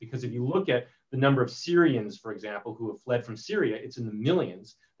assistance, because if you look at the number of Syrians, for example, who have fled from Syria, it's in the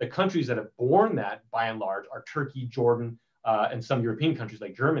millions. The countries that have borne that, by and large, are Turkey, Jordan, and some European countries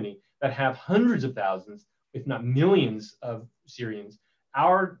like Germany that have hundreds of thousands, if not millions, of Syrians.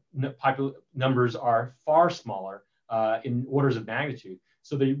 Our numbers are far smaller in orders of magnitude.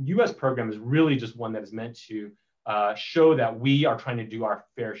 So the US program is really just one that is meant to show that we are trying to do our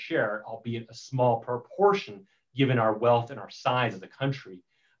fair share, albeit a small proportion given our wealth and our size as a country.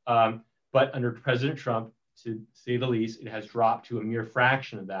 But under President Trump, to say the least, it has dropped to a mere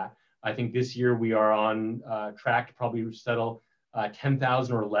fraction of that. I think this year we are on track to probably settle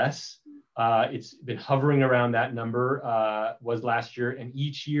 10,000 or less. It's been hovering around that number, was last year. And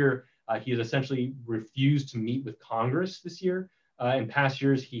each year he has essentially refused to meet with Congress this year. In past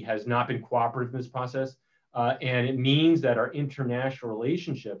years, he has not been cooperative in this process. And it means that our international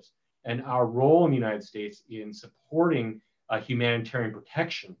relationships and our role in the United States in supporting humanitarian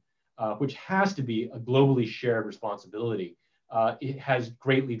protection, which has to be a globally shared responsibility, it has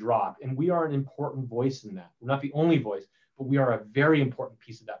greatly dropped. And we are an important voice in that. We're not the only voice, but we are a very important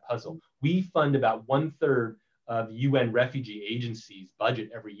piece of that puzzle. We fund about 1/3 of the UN Refugee Agency's budget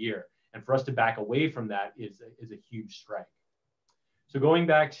every year. And for us to back away from that is a huge strike. So going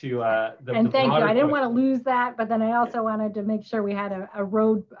back to and thank you. I didn't want to lose that, but then I also wanted to make sure we had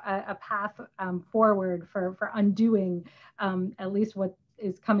a path forward for undoing at least what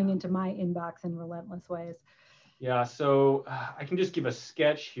is coming into my inbox in relentless ways. Yeah, so I can just give a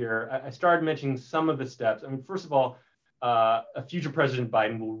sketch here. I started mentioning some of the steps. I mean, first of all, a future President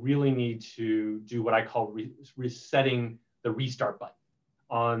Biden will really need to do what I call resetting the restart button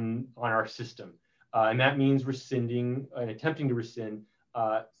on our system. And that means rescinding and attempting to rescind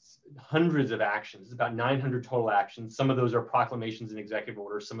hundreds of actions. It's about 900 total actions. Some of those are proclamations and executive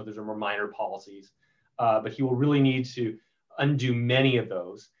orders. Some of those are more minor policies. But he will really need to undo many of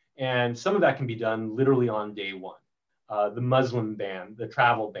those. And some of that can be done literally on day one. The Muslim ban, the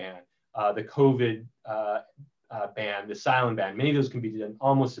travel ban, the COVID ban, the asylum ban, many of those can be done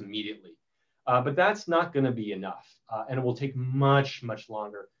almost immediately. But that's not going to be enough. And it will take much, much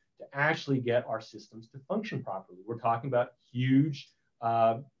longer to actually get our systems to function properly. We're talking about huge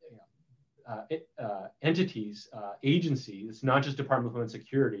entities, agencies. It's not just Department of Homeland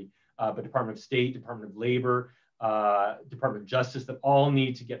Security, but Department of State, Department of Labor, Department of Justice, that all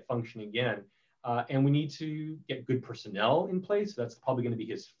need to get functioning again. And we need to get good personnel in place. That's probably going to be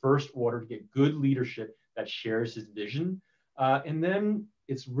his first order, to get good leadership that shares his vision. And then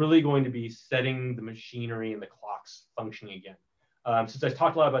it's really going to be setting the machinery and the clocks functioning again. Since I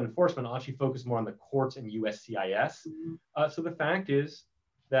talked a lot about enforcement, I'll actually focus more on the courts and USCIS. So the fact is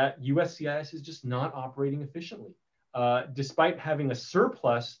that USCIS is just not operating efficiently. Despite having a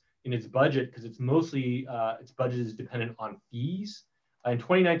surplus in its budget, because it's mostly, its budget is dependent on fees. In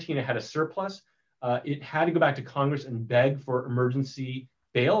 2019, it had a surplus. It had to go back to Congress and beg for emergency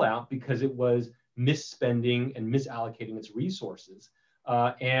bailout because it was misspending and misallocating its resources.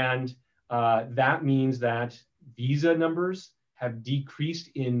 And that means that visa numbers have decreased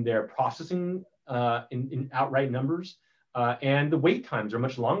in their processing in outright numbers. And the wait times are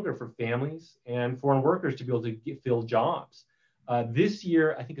much longer for families and foreign workers to be able to fill jobs. This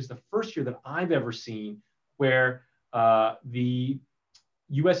year, I think, is the first year that I've ever seen where the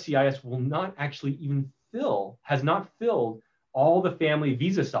USCIS will not actually even has not filled all the family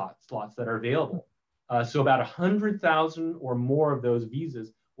visa slots that are available. So about 100,000 or more of those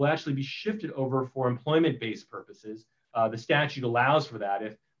visas will actually be shifted over for employment-based purposes. The statute allows for that.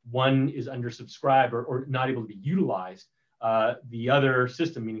 If one is undersubscribed or not able to be utilized, the other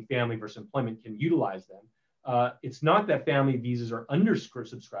system, meaning family versus employment, can utilize them. It's not that family visas are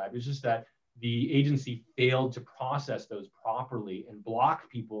undersubscribed, it's just that the agency failed to process those properly and block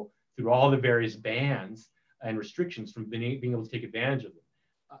people through all the various bans and restrictions from being able to take advantage of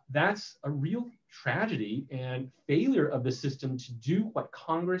them. That's a real tragedy and failure of the system to do what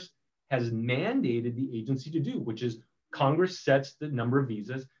Congress has mandated the agency to do, which is Congress sets the number of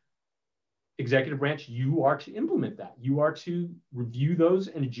visas. Executive branch, you are to implement that. You are to review those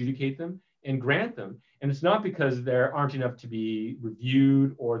and adjudicate them and grant them. And it's not because there aren't enough to be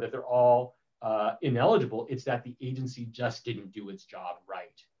reviewed or that they're all ineligible. It's that the agency just didn't do its job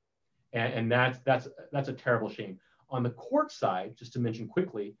right. And that's a terrible shame. On the court side, just to mention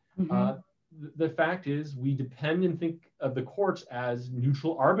quickly, the fact is we depend and think of the courts as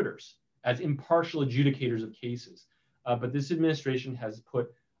neutral arbiters, as impartial adjudicators of cases. but this administration has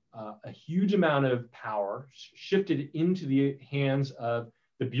put a huge amount of power shifted into the hands of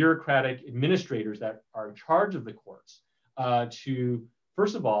the bureaucratic administrators that are in charge of the courts to,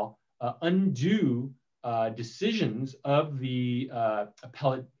 first of all, undo decisions of the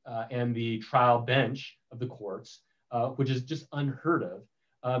appellate and the trial bench of the courts, which is just unheard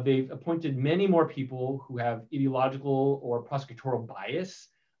of. They've appointed many more people who have ideological or prosecutorial bias,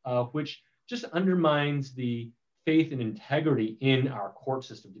 which just undermines the faith and integrity in our court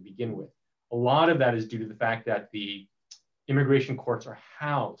system to begin with. A lot of that is due to the fact that the immigration courts are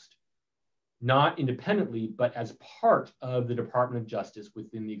housed not independently, but as part of the Department of Justice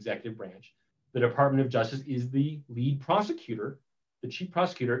within the executive branch. The Department of Justice is the lead prosecutor, the chief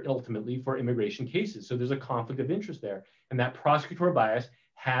prosecutor ultimately for immigration cases. So there's a conflict of interest there. And that prosecutorial bias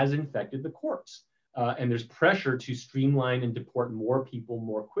has infected the courts. And there's pressure to streamline and deport more people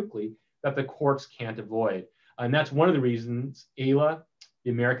more quickly that the courts can't avoid. And that's one of the reasons AILA,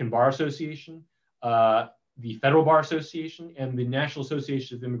 the American Bar Association, the Federal Bar Association, and the National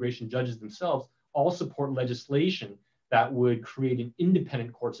Association of Immigration Judges themselves all support legislation that would create an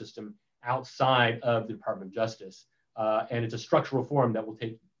independent court system outside of the Department of Justice. And it's a structural reform that will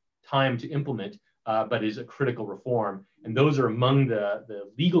take time to implement, but is a critical reform. And those are among the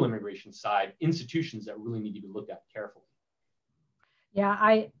legal immigration side institutions that really need to be looked at carefully. Yeah,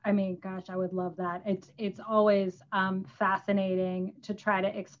 I mean, gosh, I would love that. It's always fascinating to try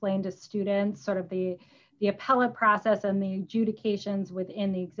to explain to students sort of the appellate process and the adjudications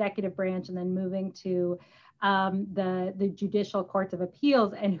within the executive branch, and then moving to the judicial courts of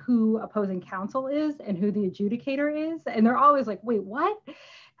appeals and who opposing counsel is and who the adjudicator is. And they're always like, wait, what?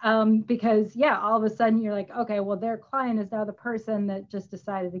 Because yeah, all of a sudden you're like, okay, well, their client is now the person that just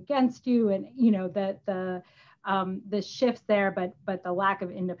decided against you. And you know, that the shifts there, but the lack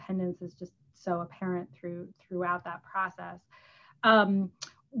of independence is just so apparent throughout that process.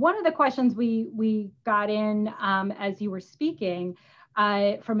 One of the questions we got in as you were speaking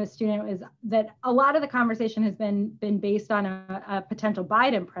from a student is that a lot of the conversation has been based on a potential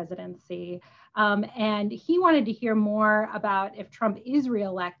Biden presidency. And he wanted to hear more about, if Trump is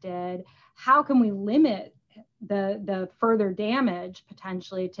reelected, how can we limit the further damage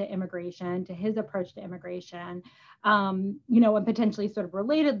potentially to immigration, to his approach to immigration, you know, and potentially sort of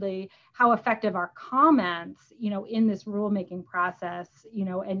relatedly, how effective are comments, you know, in this rulemaking process, you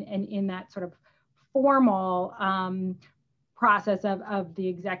know, and in that sort of formal process of the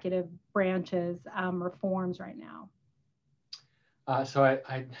executive branch's reforms right now. So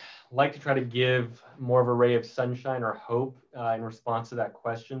I'd like to try to give more of a ray of sunshine or hope in response to that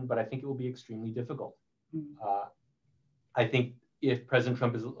question, but I think it will be extremely difficult. I think if President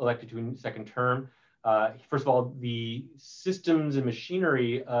Trump is elected to a second term, first of all, the systems and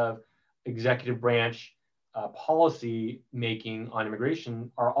machinery of executive branch policy making on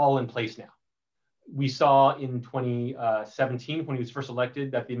immigration are all in place now. We saw in 2017, when he was first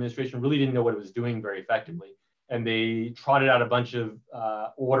elected, that the administration really didn't know what it was doing very effectively. And they trotted out a bunch of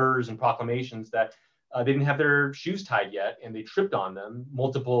orders and proclamations that they didn't have their shoes tied yet, and they tripped on them.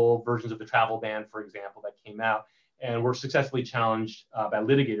 Multiple versions of the travel ban, for example, that came out and were successfully challenged by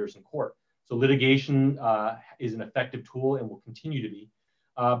litigators in court. So litigation is an effective tool and will continue to be.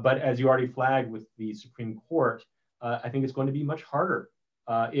 But as you already flagged with the Supreme Court, I think it's going to be much harder,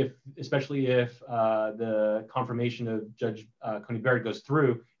 especially if the confirmation of Judge Coney Barrett goes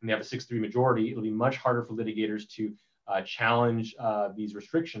through and they have a 6-3 majority. It'll be much harder for litigators to challenge these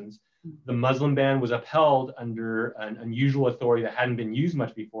restrictions. The Muslim ban was upheld under an unusual authority that hadn't been used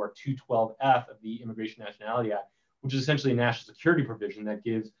much before, 212F of the Immigration Nationality Act, which is essentially a national security provision that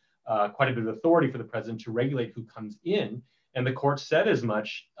gives quite a bit of authority for the president to regulate who comes in. And the court said as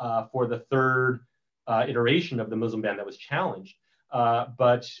much for the third iteration of the Muslim ban that was challenged.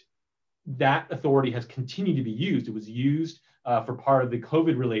 But that authority has continued to be used. It was used for part of the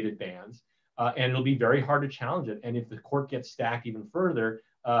COVID-related bans, and it'll be very hard to challenge it. And if the court gets stacked even further,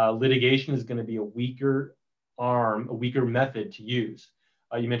 litigation is going to be a weaker arm, a weaker method to use.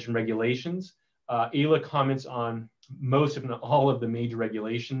 You mentioned regulations. AILA comments on most, if not all, of the major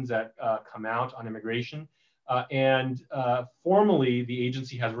regulations that come out on immigration. And formally, the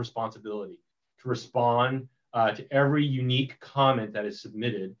agency has a responsibility to respond to every unique comment that is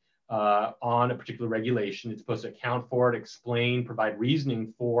submitted on a particular regulation. It's supposed to account for it, explain, provide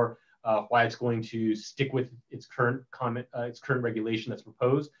reasoning for why it's going to stick with its current comment, its current regulation that's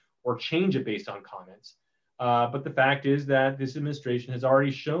proposed, or change it based on comments. But the fact is that this administration has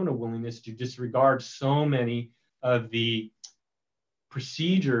already shown a willingness to disregard so many of the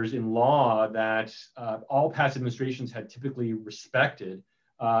procedures in law that all past administrations had typically respected.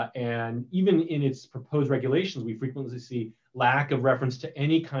 And even in its proposed regulations, we frequently see lack of reference to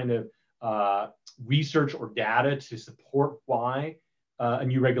any kind of research or data to support why a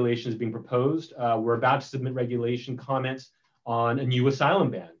new regulation is being proposed. We're about to submit regulation comments on a new asylum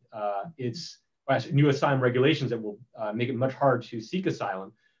ban. It's new asylum regulations that will make it much harder to seek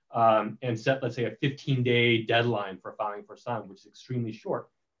asylum and set, let's say, a 15-day deadline for filing for asylum, which is extremely short.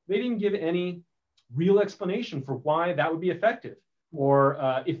 They didn't give any real explanation for why that would be effective or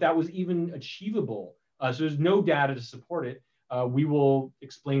if that was even achievable. So there's no data to support it. We will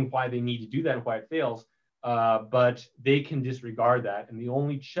explain why they need to do that and why it fails, but they can disregard that. And the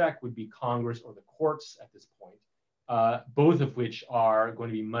only check would be Congress or the courts at this point, both of which are going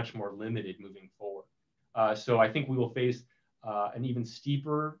to be much more limited moving forward. So I think we will face an even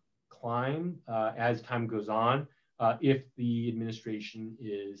steeper climb as time goes on if the administration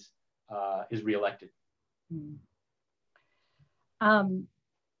is reelected. I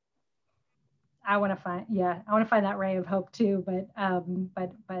want to find that ray of hope too. But I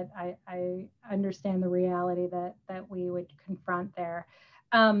understand the reality that we would confront there.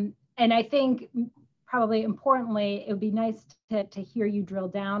 And I think probably importantly, it would be nice to hear you drill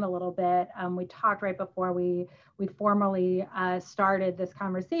down a little bit. We talked right before we formally started this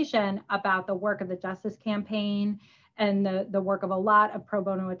conversation about the work of the Justice Campaign and the work of a lot of pro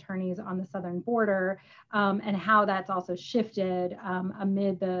bono attorneys on the southern border, and how that's also shifted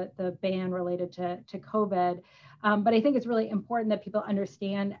amid the ban related to COVID. But I think it's really important that people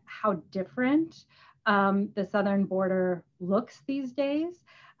understand how different the southern border looks these days,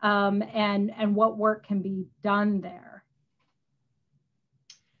 and what work can be done there.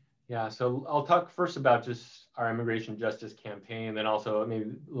 Yeah, so I'll talk first about just our immigration justice campaign, then also maybe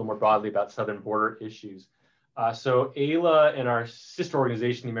a little more broadly about southern border issues. So AILA and our sister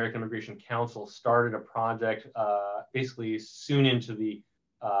organization, the American Immigration Council, started a project basically soon into the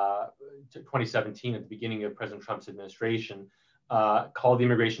 2017, at the beginning of President Trump's administration, called the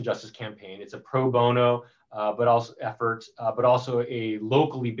Immigration Justice Campaign. It's a pro bono, but also effort, but also a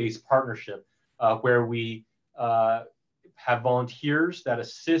locally based partnership where we have volunteers that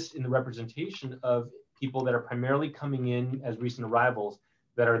assist in the representation of people that are primarily coming in as recent arrivals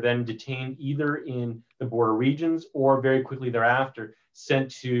that are then detained either in the border regions or very quickly thereafter sent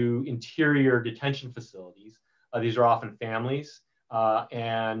to interior detention facilities. These are often families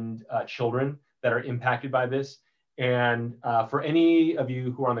and children that are impacted by this. And for any of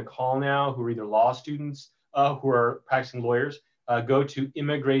you who are on the call now, who are either law students, who are practicing lawyers, go to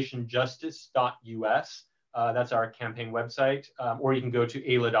immigrationjustice.us. That's our campaign website, or you can go to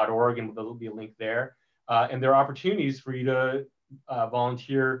aila.org and there'll be a link there. And there are opportunities for you to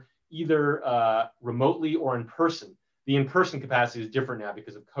volunteer either remotely or in person. The in-person capacity is different now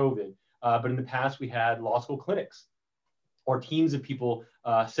because of COVID, but in the past we had law school clinics or teams of people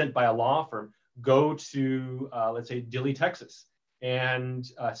sent by a law firm go to, let's say, Dilley, Texas, and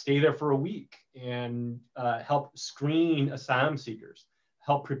stay there for a week and help screen asylum seekers,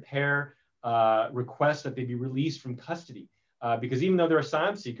 help prepare requests that they be released from custody. Because even though they're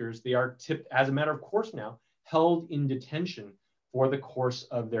asylum seekers, they are tipped, as a matter of course now, held in detention for the course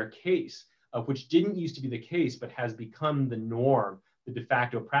of their case, which didn't used to be the case, but has become the norm, the de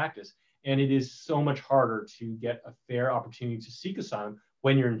facto practice. And it is so much harder to get a fair opportunity to seek asylum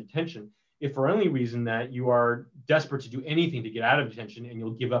when you're in detention, if for any reason that you are desperate to do anything to get out of detention and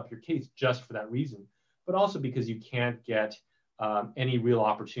you'll give up your case just for that reason, but also because you can't get any real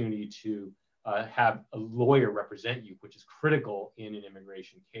opportunity to have a lawyer represent you, which is critical in an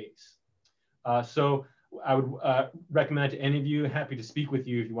immigration case. So I would recommend to any of you, happy to speak with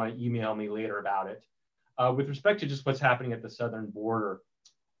you if you want to email me later about it. With respect to just what's happening at the southern border,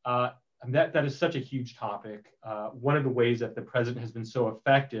 that is such a huge topic. One of the ways that the president has been so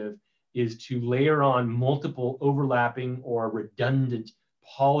effective is to layer on multiple overlapping or redundant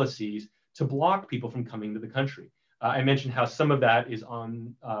policies to block people from coming to the country. I mentioned how some of that is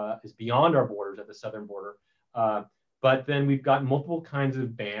beyond our borders at the southern border, but then we've got multiple kinds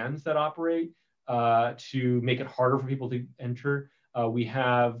of bans that operate to make it harder for people to enter. We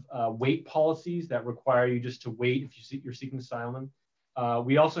have wait policies that require you just to wait if you're seeking asylum.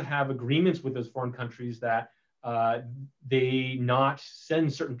 We also have agreements with those foreign countries that they not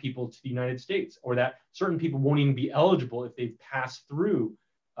send certain people to the United States, or that certain people won't even be eligible if they've passed through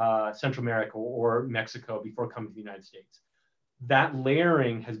Central America or Mexico before coming to the United States. That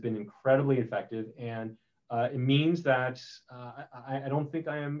layering has been incredibly effective, and it means that I don't think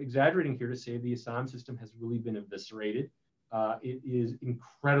I am exaggerating here to say the asylum system has really been eviscerated. It is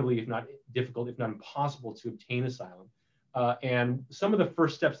incredibly, if not difficult, if not impossible to obtain asylum. And some of the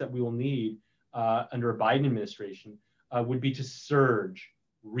first steps that we will need under a Biden administration would be to surge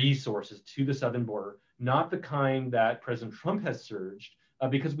resources to the southern border, not the kind that President Trump has surged,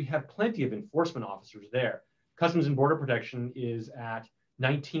 because we have plenty of enforcement officers there. Customs and Border Protection is at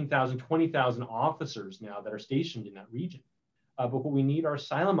 19,000, 20,000 officers now that are stationed in that region. But what we need are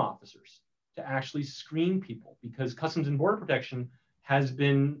asylum officers to actually screen people, because Customs and Border Protection has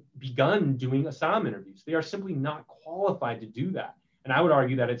begun doing asylum interviews. They are simply not qualified to do that. And I would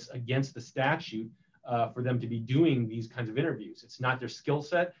argue that it's against the statute for them to be doing these kinds of interviews. It's not their skill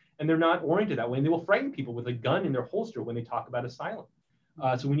set, and they're not oriented that way. And they will frighten people with a gun in their holster when they talk about asylum.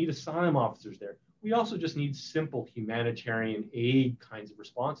 So we need asylum officers there. We also just need simple humanitarian aid kinds of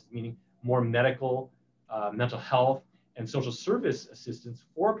responses, meaning more medical, mental health, and social service assistance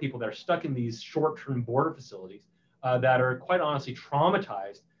for people that are stuck in these short-term border facilities that are quite honestly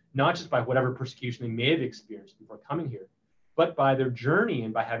traumatized, not just by whatever persecution they may have experienced before coming here, but by their journey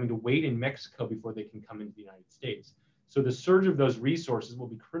and by having to wait in Mexico before they can come into the United States. So the surge of those resources will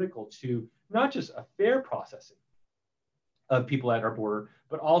be critical to not just a fair processing of people at our border,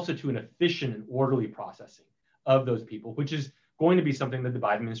 but also to an efficient and orderly processing of those people, which is going to be something that the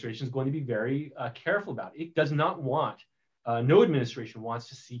Biden administration is going to be very careful about. It does not want, no administration wants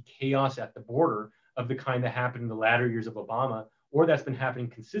to see chaos at the border of the kind that happened in the latter years of Obama, or that's been happening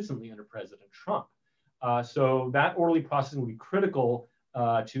consistently under President Trump. So that orderly processing will be critical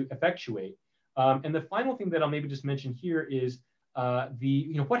to effectuate. And the final thing that I'll maybe just mention here is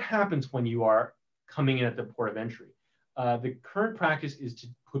what happens when you are coming in at the port of entry. The current practice is to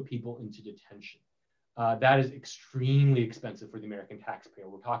put people into detention. That is extremely expensive for the American taxpayer.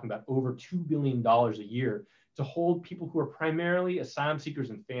 We're talking about over $2 billion a year to hold people who are primarily asylum seekers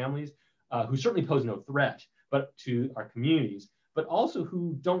and families who certainly pose no threat but to our communities, but also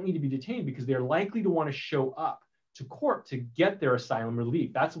who don't need to be detained because they're likely to want to show up to court to get their asylum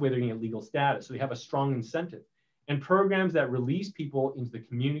relief. That's the way they're going to get legal status. So they have a strong incentive. And programs that release people into the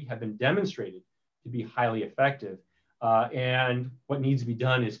community have been demonstrated to be highly effective. And what needs to be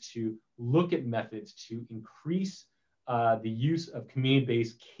done is to look at methods to increase the use of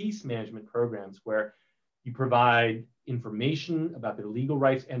community-based case management programs where you provide information about their legal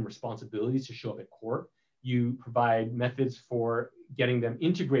rights and responsibilities to show up at court. You provide methods for getting them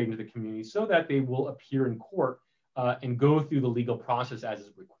integrated into the community so that they will appear in court and go through the legal process as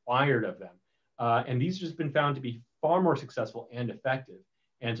is required of them. And these have just been found to be far more successful and effective.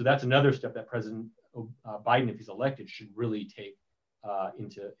 And so that's another step that President Biden, if he's elected, should really take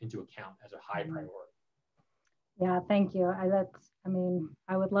into account as a high priority. Yeah, thank you.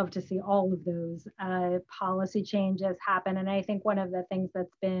 I would love to see all of those policy changes happen. And I think one of the things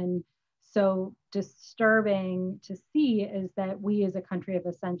that's been so disturbing to see is that we as a country have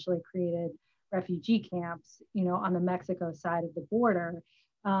essentially created refugee camps, on the Mexico side of the border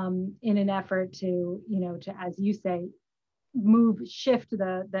in an effort to, as you say, shift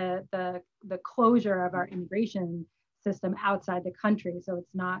the closure of our immigration system outside the country, so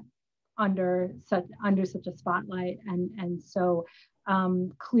it's not under such a spotlight and so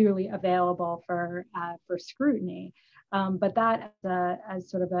clearly available for scrutiny. But that as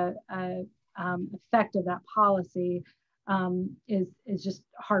sort of a effect of that policy is just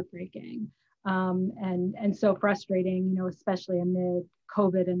heartbreaking and so frustrating, especially amid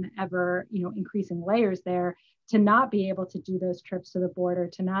COVID and the ever increasing layers there, to not be able to do those trips to the border,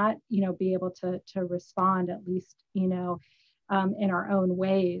 to not be able to respond at least in our own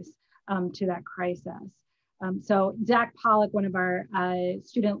ways to that crisis. So Zach Pollock, one of our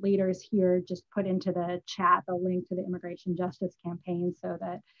student leaders here, just put into the chat the link to the Immigration Justice Campaign so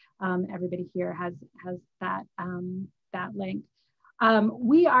that everybody here has that link.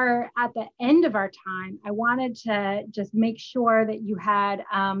 We are at the end of our time. I wanted to just make sure that you had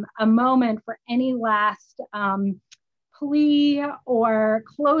a moment for any last plea or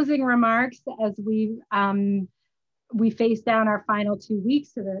closing remarks as we face down our final 2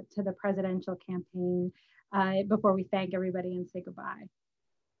 weeks to the presidential campaign before we thank everybody and say goodbye.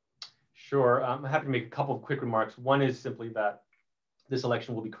 Sure, I'm happy to make a couple of quick remarks. One is simply that this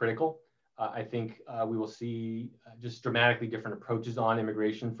election will be critical. I think we will see just dramatically different approaches on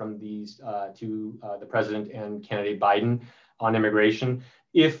immigration from these to the president and candidate Biden on immigration.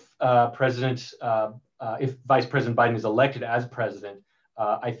 If Vice President Biden is elected as president,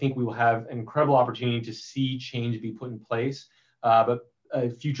 I think we will have an incredible opportunity to see change be put in place. But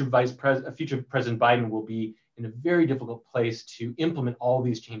future President Biden will be in a very difficult place to implement all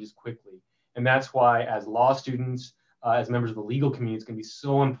these changes quickly. And that's why, as law students, as members of the legal community, it's going to be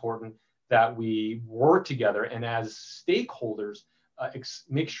so important that we work together and as stakeholders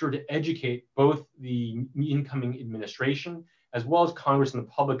make sure to educate both the incoming administration as well as Congress and the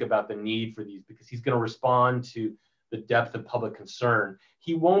public about the need for these, because he's going to respond to the depth of public concern.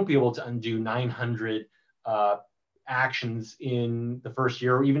 He won't be able to undo 900 actions in the first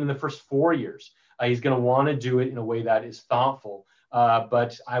year or even in the first 4 years. He's going to want to do it in a way that is thoughtful.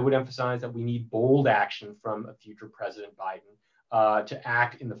 But I would emphasize that we need bold action from a future President Biden to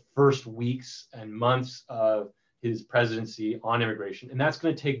act in the first weeks and months of his presidency on immigration. And that's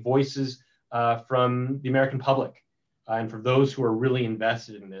going to take voices from the American public and for those who are really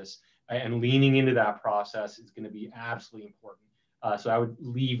invested in this. And leaning into that process is going to be absolutely important. So I would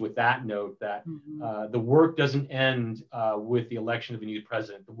leave with that note that the work doesn't end with the election of a new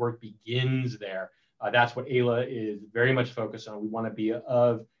president. The work begins there. That's what AILA is very much focused on. We want to be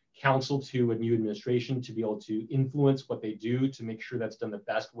of counsel to a new administration to be able to influence what they do to make sure that's done the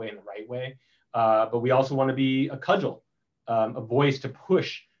best way and the right way. But we also want to be a cudgel, a voice to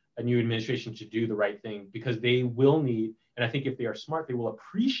push a new administration to do the right thing, because they will need, and I think if they are smart, they will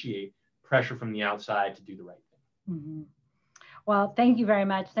appreciate pressure from the outside to do the right thing. Mm-hmm. Well, thank you very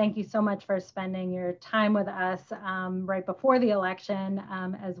much. Thank you so much for spending your time with us right before the election,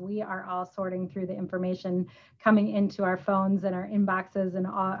 as we are all sorting through the information coming into our phones and our inboxes and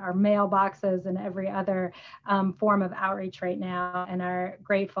our mailboxes and every other form of outreach right now, and are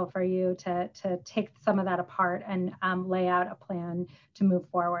grateful for you to take some of that apart and lay out a plan to move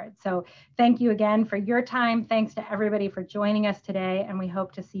forward. So thank you again for your time. Thanks to everybody for joining us today, and we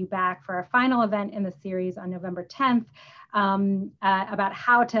hope to see you back for our final event in the series on November 10th. About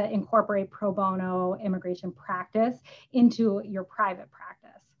how to incorporate pro bono immigration practice into your private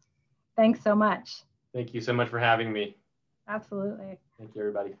practice. Thanks so much. Thank you so much for having me. Absolutely. Thank you,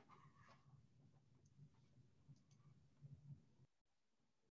 everybody.